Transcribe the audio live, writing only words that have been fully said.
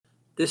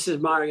This is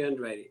Mario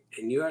Andretti,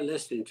 and you are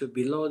listening to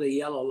Below the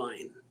Yellow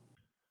Line.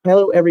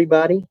 Hello,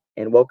 everybody,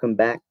 and welcome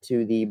back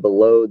to the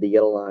Below the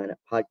Yellow Line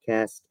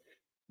podcast.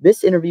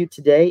 This interview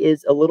today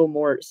is a little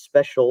more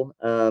special.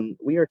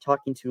 We are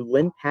talking to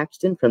Lynn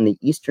Paxton from the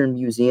Eastern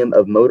Museum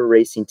of Motor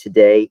Racing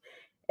today,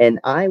 and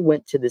I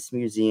went to this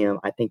museum,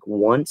 I think,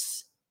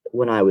 once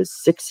when I was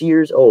 6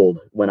 years old,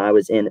 when I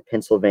was in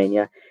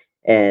Pennsylvania,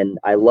 and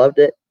I loved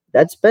it.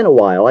 That's been a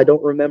while. I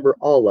don't remember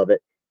all of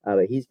it,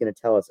 but he's going to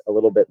tell us a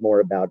little bit more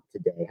about it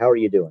today. How are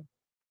you doing?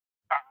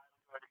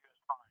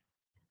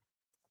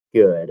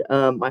 Good.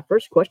 My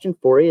first question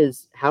for you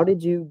is, how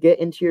did you get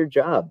into your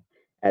job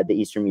at the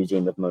Eastern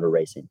Museum of Motor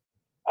Racing?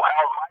 Well,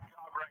 my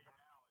job right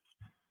now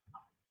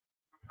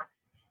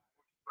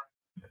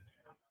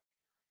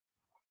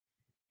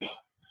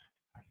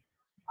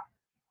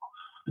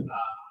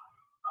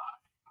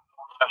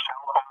is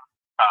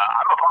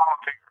I'm a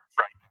volunteer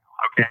right now.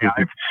 Okay,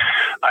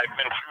 I've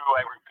been through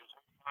every position.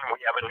 We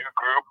have a new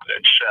group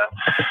that's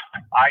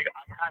I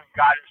kind of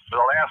got us for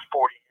the last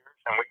 40 years,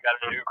 and we got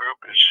a new group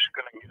that's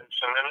going to get us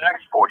in the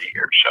next 40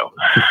 years. So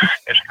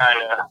it's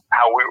kind of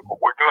how we're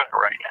doing it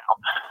right now.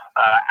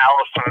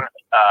 Allison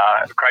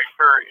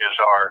Kreischer is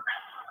our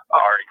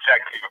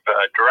executive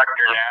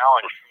director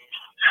now, and she's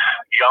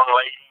a young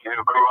lady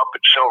who grew up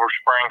at Silver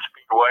Spring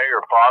Speedway.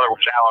 Her father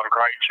was Alan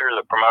Kreischer,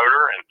 the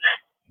promoter, and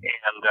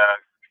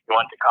she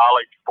went to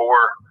college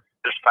for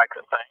this type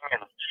of thing,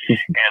 and she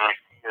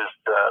is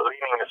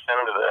leading us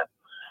into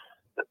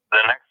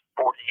the next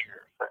 40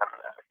 years, and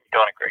she's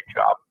doing a great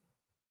job.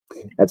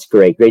 That's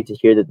great. Great to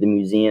hear that the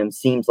museum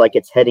seems like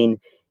it's heading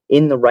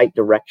in the right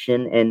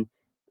direction. And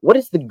what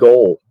is the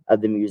goal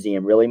of the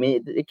museum, really? I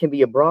mean, it can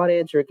be a broad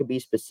answer, it can be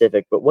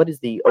specific, but what is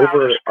the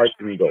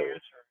overarching goal? We're here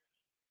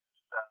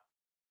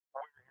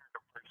to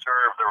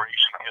preserve the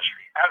racing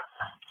history.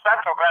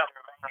 Central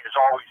Pennsylvania has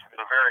always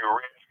been very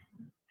rich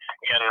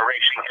in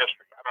racing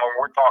history. I mean,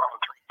 we're talking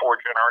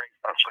 3-4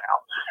 generations now.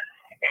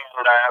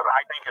 And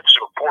I think it's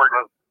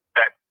important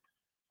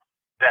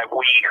that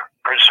we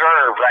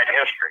preserve that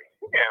history.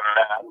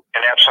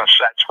 In essence,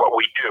 that's what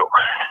we do.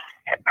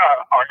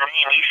 Our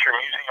name, Eastern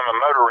Museum of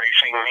Motor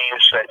Racing,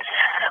 means that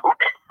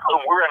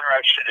we're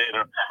interested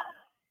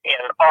in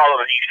all of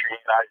the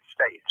eastern United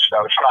States.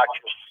 So it's not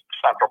just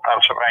central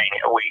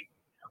Pennsylvania.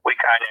 We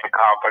kind of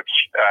encompass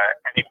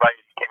anybody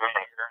that came in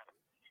here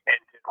and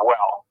did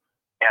well.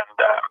 And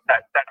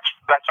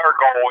that's our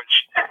goal, is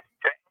to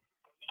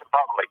teach the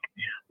public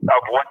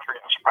of what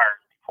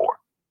transpired before.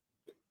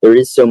 There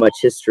is so much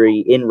history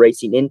in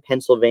racing in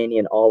Pennsylvania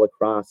and all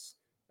across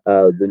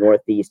the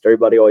Northeast.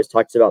 Everybody always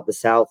talks about the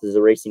South as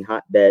a racing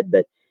hotbed,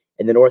 but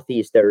in the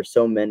Northeast, there are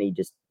so many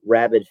just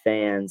rabid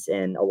fans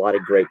and a lot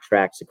of great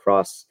tracks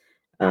across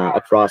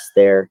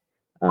there.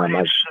 It's a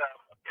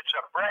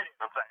brilliant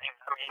thing.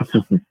 I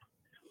mean,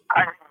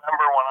 I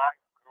remember when I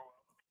grew up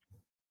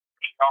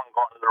young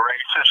going to the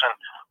races, and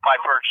my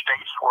first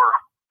dates were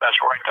that's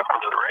right up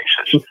into the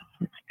races,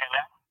 and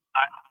that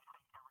happens.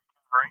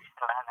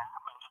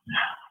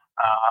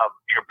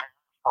 Your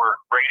parents were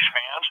race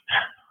fans.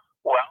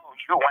 Well,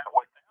 you went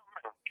with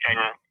them,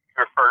 and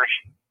your first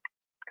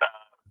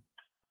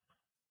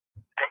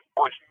date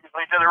was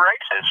usually to the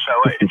races. So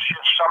it's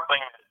just something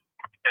that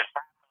has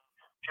happened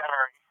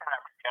generation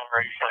after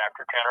generation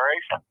after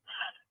generation,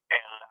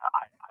 and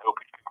I hope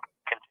it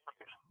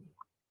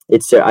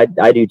continues.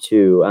 I do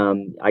too.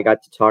 I got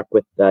to talk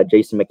with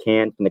Jason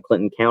McCann from the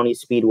Clinton County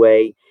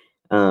Speedway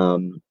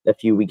a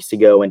few weeks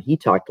ago, and he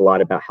talked a lot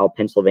about how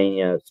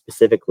Pennsylvania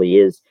specifically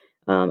is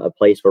a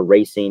place where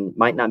racing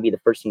might not be the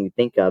first thing you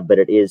think of, but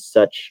it is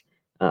such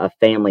a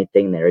family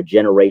thing there, a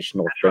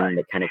generational thing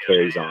that kind of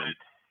carries on.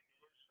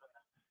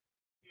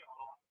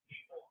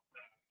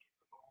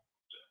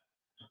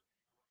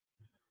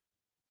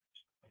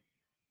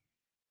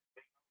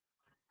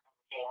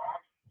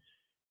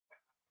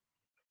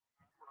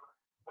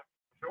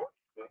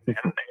 And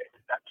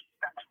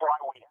that's why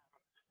we have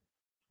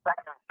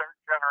second, third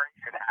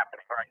generation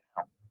happening right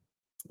now.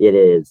 It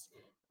is.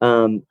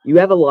 You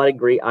have a lot of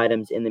great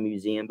items in the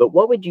museum, but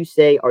what would you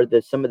say are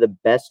some of the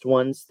best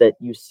ones that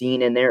you've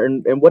seen in there,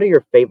 and what are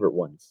your favorite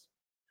ones?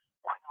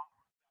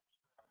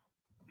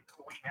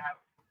 We have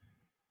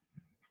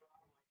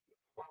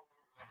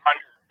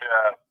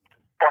 100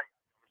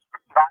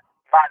 not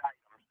items,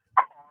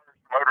 cars,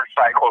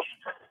 motorcycles.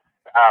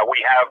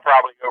 We have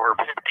probably over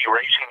 50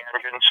 racing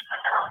engines.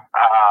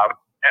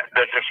 And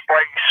the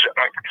displays,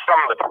 some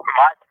of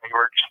my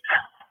favorites.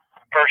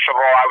 First of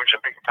all, I was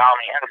a big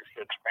Tommy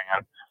Henderson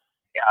fan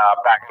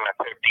back in the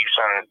 50s,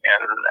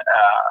 and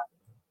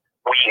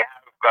we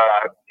have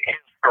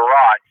his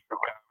garage.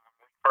 When we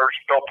first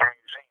built the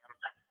museum,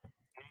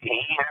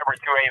 he never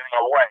threw anything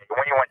away.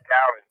 We went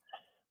down and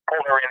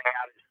pulled everything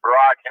out of his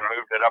garage and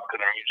moved it up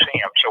to the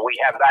museum. So we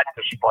have that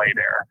display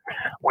there,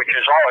 which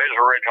is all his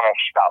original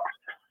stuff.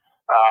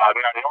 Now,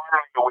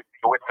 normally it would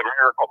be with the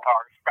Miracle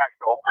Power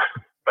Special,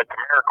 but the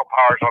Miracle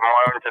Power is on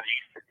loan to the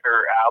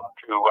Easter out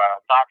to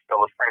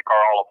Knoxville, the Sprint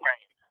Car Hall of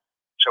Fame.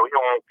 So he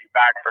won't be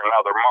back for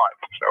another month.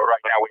 So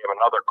right now we have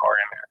another car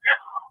in there.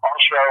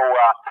 Also,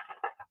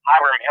 I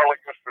Hiram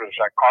Hilligus was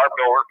a car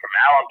builder from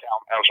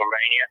Allentown,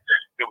 Pennsylvania,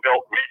 who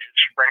built midget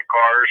sprint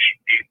cars.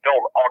 He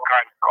built all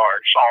kinds of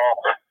cars,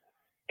 all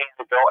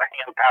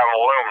hand-pound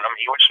aluminum.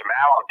 He was from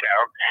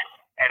Allentown,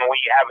 and we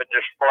have a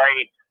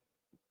display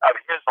of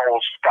his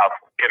old stuff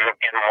in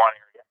one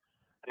area.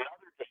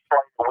 Another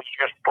display that we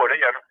just put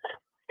in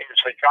is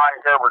the John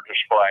Gerber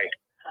display.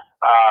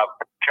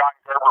 John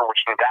Gerber was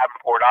from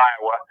Davenport,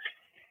 Iowa.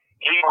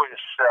 He was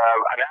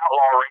an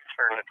outlaw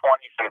racer in the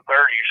 20s and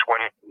 30s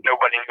when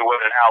nobody knew what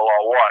an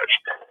outlaw was.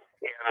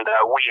 And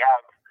we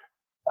have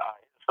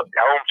his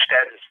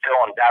homestead is still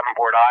in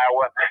Davenport,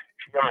 Iowa.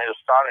 Jim, his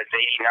son, is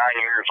 89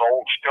 years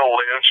old, still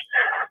lives.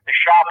 The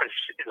shop is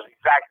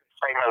exactly the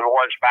same as it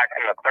was back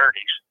in the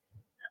 30s.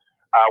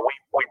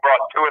 We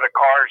brought two of the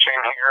cars in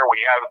here.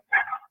 We have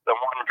the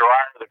one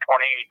dryer, the 28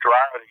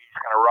 dryer that he's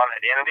going to run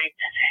at Indy,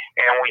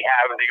 and we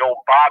have the old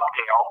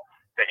bobtail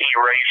that he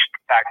raced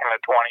back in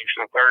the 20s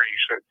and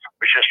 30s. It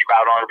was just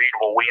about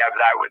unbeatable. We have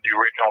that with the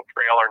original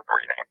trailer and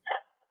everything.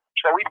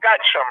 So we've got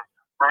some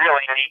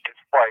really neat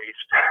displays.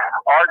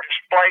 Our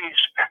displays,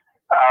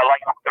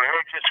 like the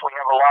midgets, we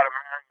have a lot of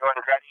Mario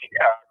Andretti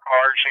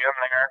cars in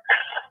there.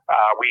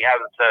 We have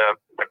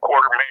the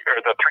quarter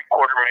midget, or the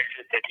three-quarter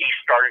midget that he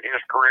started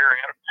his career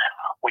in.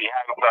 We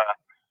have the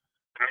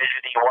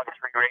midget he won 3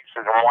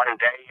 races in one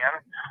day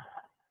in.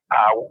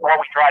 What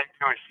we try to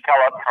do is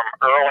sell it from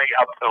early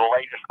up to the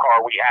latest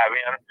car we have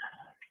in.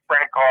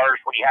 Sprint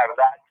cars, we have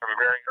that from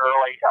very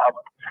early up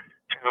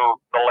to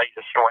the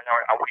latest. So we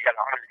got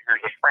 100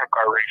 years of sprint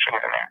car racing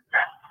in there.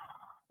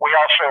 We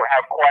also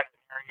have quite an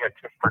area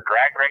just for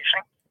drag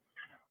racing.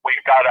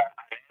 We've got an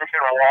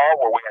engine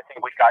wall where I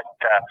think we got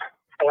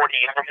 40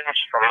 engines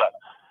from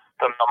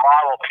the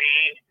Model T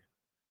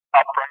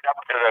up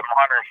to the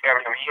modern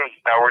 78.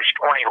 Now it's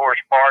 20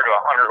 horsepower to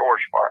 100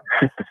 horsepower.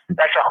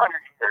 That's 100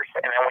 years,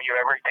 and then we have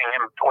everything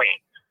in between.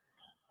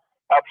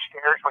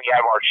 Upstairs, we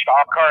have our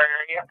stock car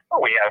area.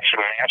 We have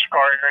some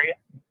NASCAR area.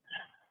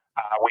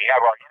 We have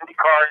our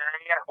IndyCar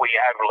area. We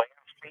have land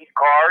speed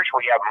cars.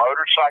 We have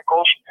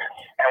motorcycles,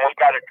 and we've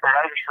got a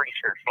tremendous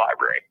research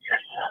library.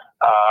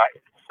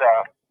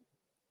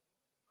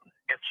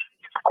 It's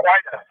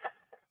quite a.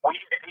 We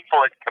get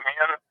people that come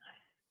in and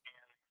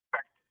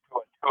expect to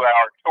do a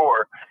 2-hour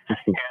tour,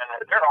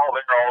 and they're all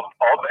there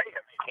all day,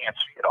 and they can't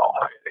see it all.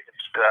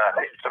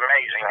 It's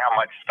amazing how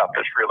much stuff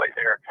is really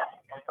there,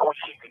 and we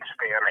keep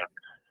expanding.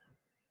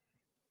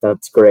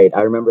 That's great.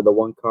 I remember the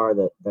one car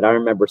that I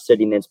remember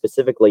sitting in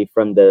specifically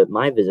from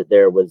my visit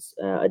there was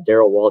a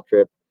Darrell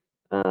Waltrip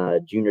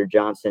Junior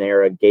Johnson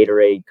era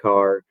Gatorade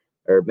car,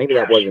 or maybe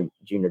that wasn't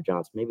Junior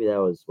Johnson. Maybe that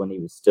was when he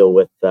was still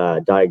with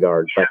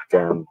Dyegard. But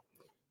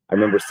I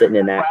remember sitting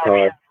in that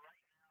car.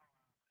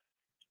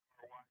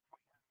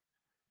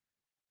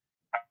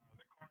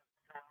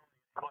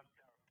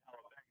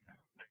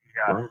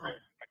 Wow.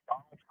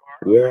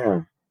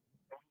 Yeah.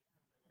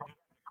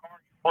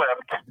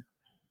 Flipped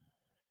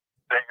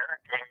there,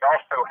 and we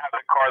also have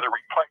the car that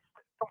replaced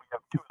it. So we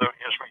have 2 of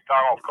his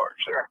McDonald's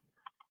cars there.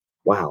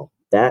 Wow,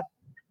 that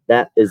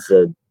is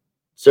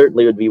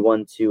certainly would be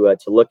one to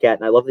look at.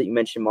 And I love that you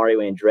mentioned Mario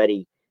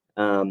Andretti.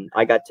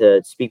 I got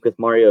to speak with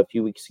Mario a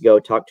few weeks ago,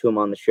 talk to him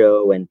on the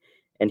show, and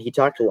he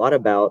talked a lot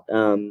about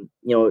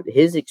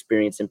his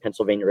experience in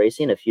Pennsylvania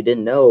racing. If you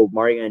didn't know,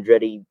 Mario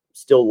Andretti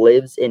still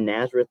lives in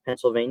Nazareth,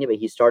 Pennsylvania, but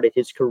he started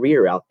his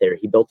career out there.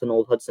 He built an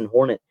old Hudson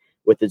Hornet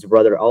with his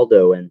brother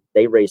Aldo, and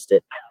they raced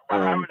it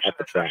at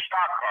the track.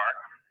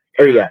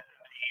 The 3-quarter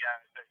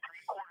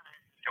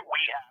that we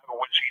had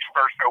was his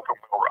first open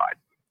wheel ride.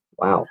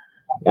 Wow,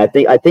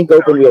 I think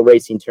open wheel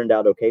racing turned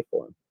out okay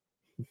for him.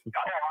 I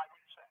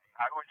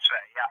would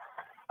say,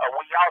 yeah.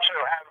 We also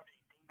have the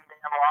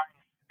D-Man line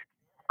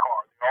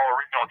car, the all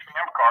original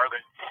champ car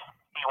that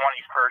he won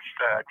his first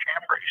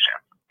champ race in.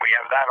 We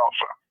have that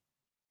also.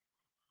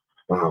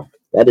 Wow,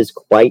 that is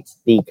quite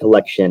the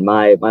collection.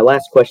 My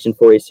last question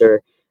for you,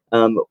 sir.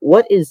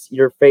 What is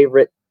your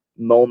favorite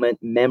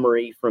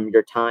memory from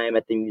your time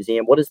at the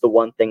museum? What is the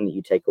one thing that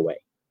you take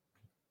away?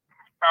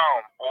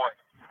 Oh, boy.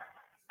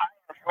 I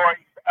enjoy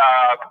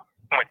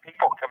when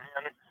people come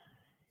in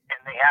and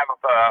they have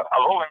a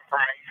little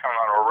information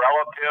on a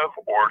relative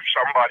or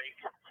somebody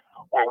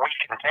where we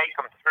can take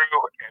them through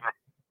and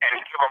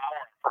give them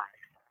more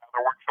information. In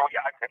other words,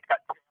 I've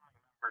got family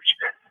members,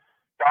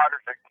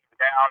 daughters that came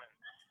down and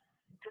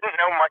didn't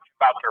know much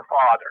about their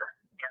father.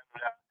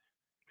 And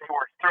they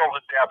were thrilled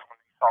to death when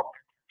they saw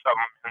pictures of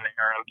them in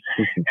there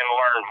and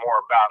learned more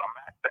about them.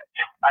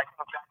 I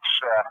think that's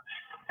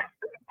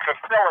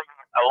fulfilling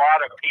a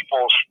lot of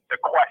people's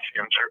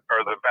questions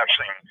are the best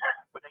thing.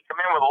 But they come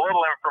in with a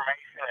little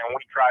information, and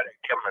we try to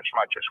give them as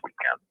much as we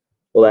can.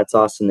 Well, that's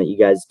awesome that you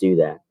guys do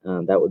that.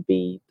 That would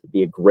be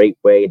a great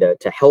way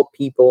to help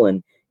people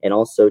and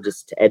also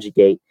just to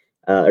educate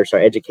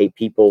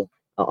people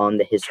on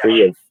the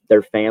history of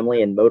their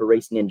family and motor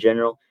racing in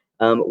general.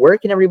 Where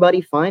can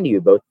everybody find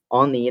you, both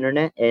on the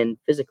internet and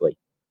physically?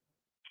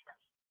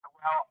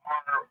 Well,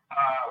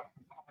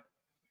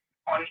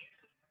 on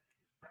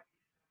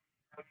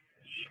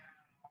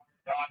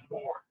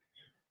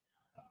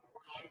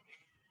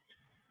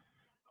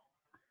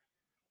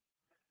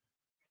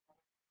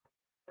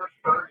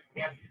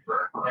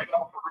right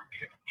off of Route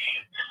 15,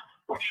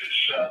 which is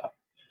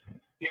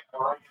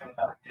right in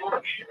the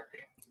village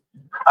area.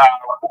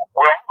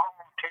 We're all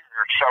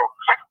volunteers, so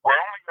we're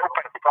only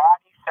open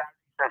Fridays,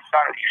 Saturdays, and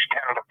Sundays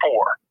 10 to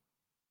 4.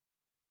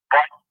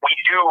 But we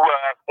do,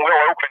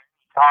 we'll open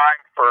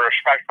time for a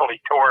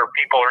specialty tour.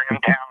 People are in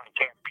town and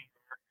can't be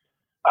there.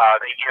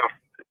 They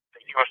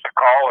give us a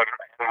call,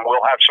 and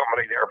we'll have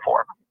somebody there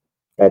for them.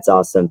 That's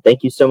awesome.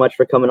 Thank you so much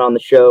for coming on the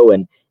show.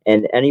 And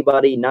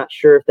anybody not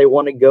sure if they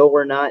want to go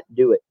or not,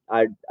 do it.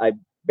 I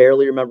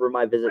barely remember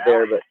my visit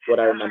there, but what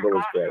I remember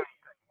was great.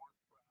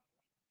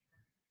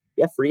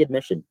 Yeah, free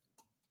admission.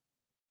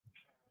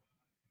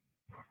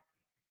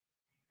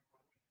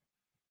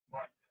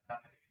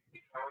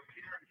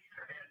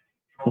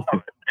 A lot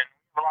of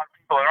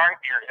people that aren't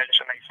gearheads,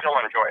 and they still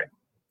enjoy it.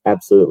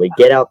 Absolutely.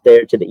 Get out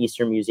there to the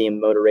Eastern Museum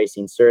of Motor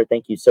Racing. Sir,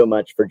 thank you so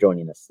much for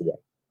joining us today.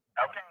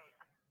 Okay.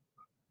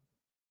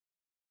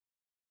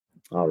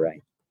 All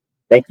right.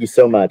 Thank you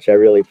so much. I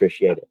really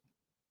appreciate it.